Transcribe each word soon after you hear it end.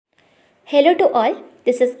Hello to all,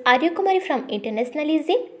 this is Arya Kumari from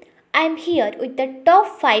Internationalism. I am here with the top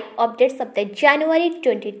 5 updates of the January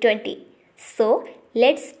 2020. So,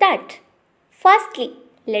 let's start. Firstly,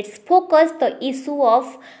 let's focus the issue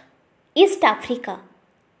of East Africa.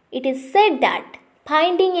 It is said that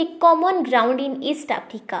finding a common ground in East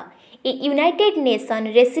Africa, a United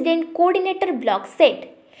Nations resident coordinator bloc said,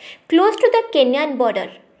 close to the Kenyan border,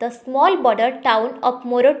 the small border town of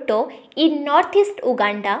Moroto in northeast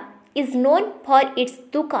Uganda is known for its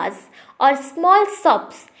dukas or small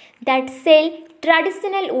shops that sell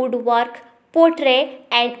traditional woodwork, pottery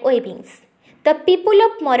and weavings. The people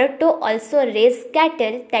of Moroto also raise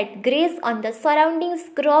cattle that graze on the surrounding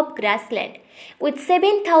scrub grassland. With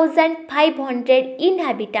 7,500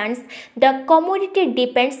 inhabitants, the community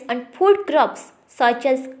depends on food crops such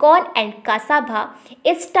as corn and cassava,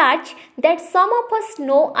 a starch that some of us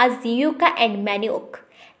know as yuca and manioc.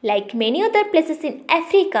 Like many other places in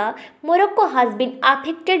Africa, Morocco has been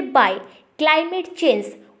affected by climate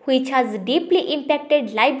change, which has deeply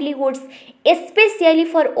impacted livelihoods, especially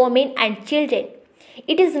for women and children.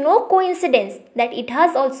 It is no coincidence that it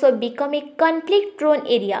has also become a conflict-prone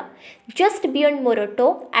area. Just beyond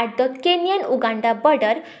Moroto, at the Kenyan-Uganda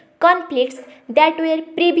border, conflicts that were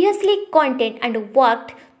previously contained and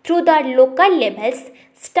worked through the local levels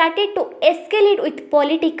started to escalate with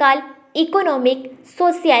political, economic,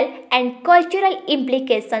 social and cultural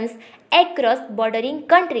implications across bordering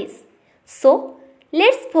countries. So,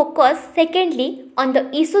 let's focus secondly on the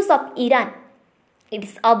issues of Iran. It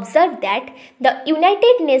is observed that the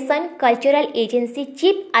United Nations Cultural Agency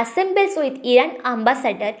chief assembles with Iran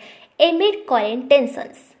ambassador amid current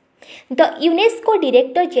tensions. The UNESCO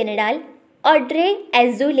Director General Audrey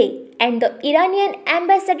Azoulay and the Iranian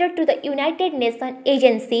ambassador to the United Nations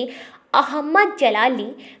Agency Ahmad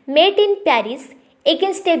Jalali met in Paris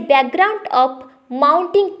against a background of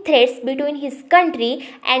mounting threats between his country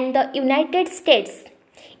and the United States.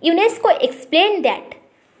 UNESCO explained that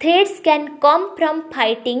threats can come from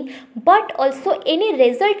fighting but also any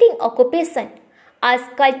resulting occupation. As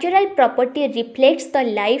cultural property reflects the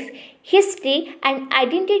life, history and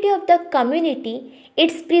identity of the community,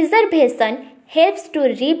 its preservation helps to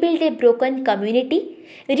rebuild a broken community,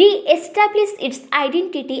 re-establish its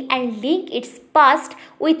identity and link its past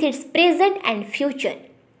with its present and future.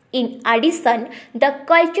 In addition, the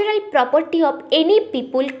cultural property of any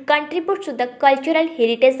people contributes to the cultural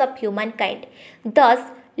heritage of humankind. Thus,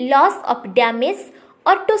 loss of damage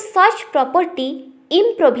or to such property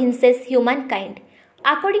improvinces humankind,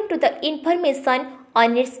 according to the information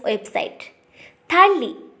on its website.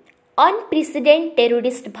 Thirdly, unprecedented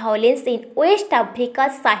terrorist violence in West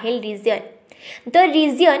Africa's Sahel region. The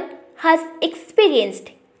region has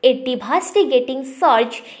experienced a devastating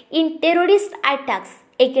surge in terrorist attacks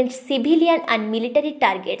against civilian and military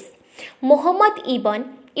targets. Mohammed Ibn,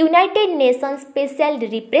 United Nations Special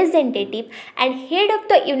Representative and head of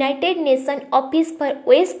the United Nations Office for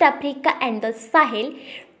West Africa and the Sahel,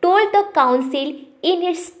 told the Council in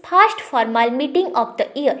its first formal meeting of the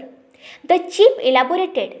year. The chief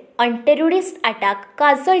elaborated on terrorist attack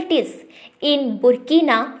casualties in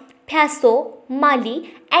Burkina Faso,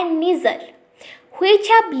 Mali and Niger, which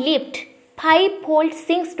have leaped fivefold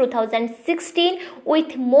since 2016,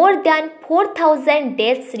 with more than 4,000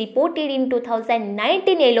 deaths reported in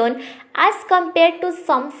 2019 alone as compared to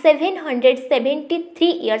some 773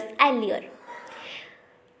 years earlier.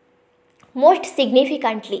 Most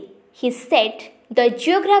significantly, he said the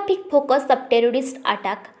geographic focus of terrorist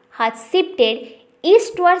attack has shifted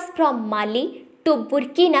eastwards from Mali to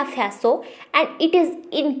Burkina Faso and it is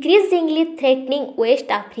increasingly threatening West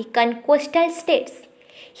African coastal states.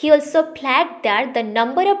 He also flagged that the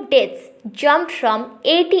number of deaths jumped from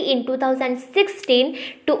 80 in 2016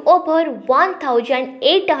 to over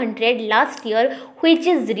 1,800 last year, which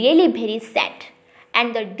is really very sad.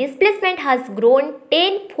 And the displacement has grown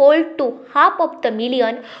tenfold to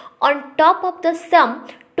 500,000 on top of the some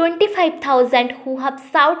 25,000 who have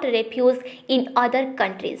sought refuge in other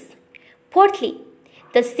countries. Fourthly,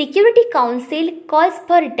 the Security Council calls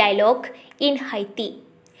for dialogue in Haiti.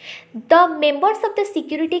 The members of the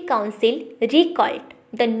Security Council recalled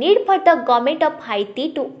the need for the government of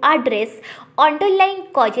Haiti to address underlying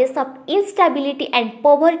causes of instability and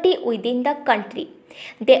poverty within the country.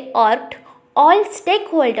 They urged all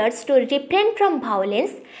stakeholders to refrain from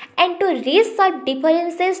violence and to resolve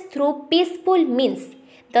differences through peaceful means,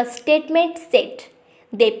 the statement said.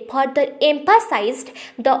 They further emphasized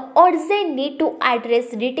the urgent need to address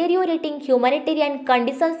deteriorating humanitarian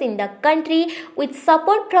conditions in the country with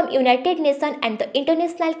support from United Nations and the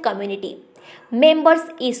international community. Members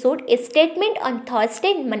issued a statement on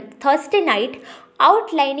Thursday night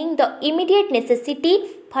outlining the immediate necessity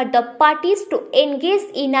for the parties to engage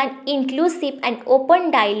in an inclusive and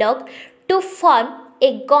open dialogue to form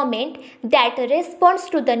a government that responds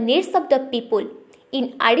to the needs of the people.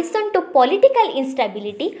 In addition to political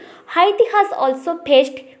instability, Haiti has also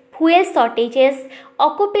faced fuel shortages,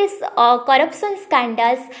 corruption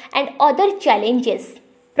scandals, and other challenges,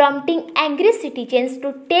 prompting angry citizens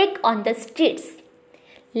to take on the streets.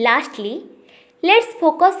 Lastly, let's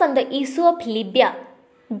focus on the issue of Libya.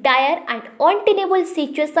 Dire and untenable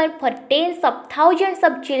situation for tens of thousands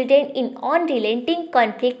of children in unrelenting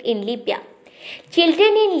conflict in Libya.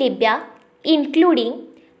 Children in Libya, including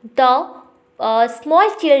the small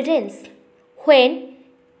children, when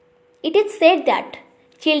it is said that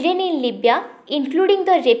children in Libya, including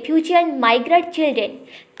the refugee and migrant children,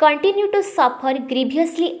 continue to suffer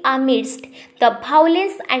grievously amidst the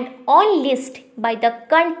violence and unleashed by the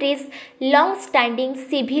country's long-standing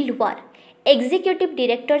civil war, Executive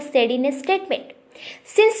Director said in a statement.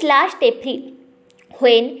 Since last April,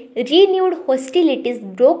 when renewed hostilities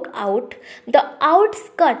broke out, the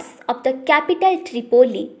outskirts of the capital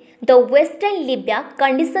Tripoli, the western Libya,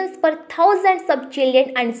 conditions for thousands of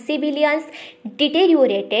children and civilians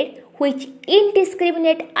deteriorated, with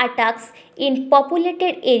indiscriminate attacks in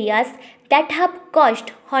populated areas that have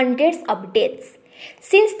caused hundreds of deaths.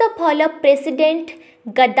 Since the fall of President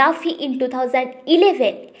Gaddafi in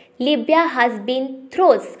 2011, Libya has been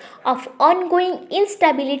throes of ongoing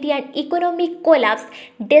instability and economic collapse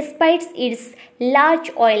despite its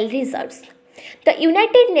large oil reserves. The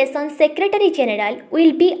United Nations Secretary General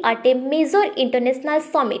will be at a major international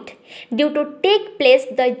summit due to take place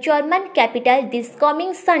in the German capital this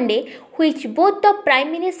coming Sunday, which both the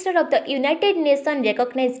Prime Minister of the United Nations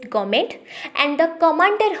recognized government and the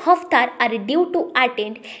Commander Haftar are due to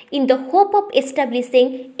attend in the hope of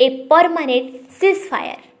establishing a permanent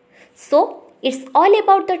ceasefire. So, it's all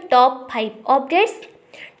about the top 5 updates.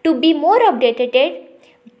 To be more updated,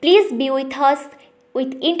 please be with us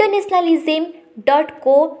with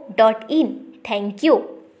internationalism.co.in. Thank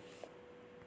you.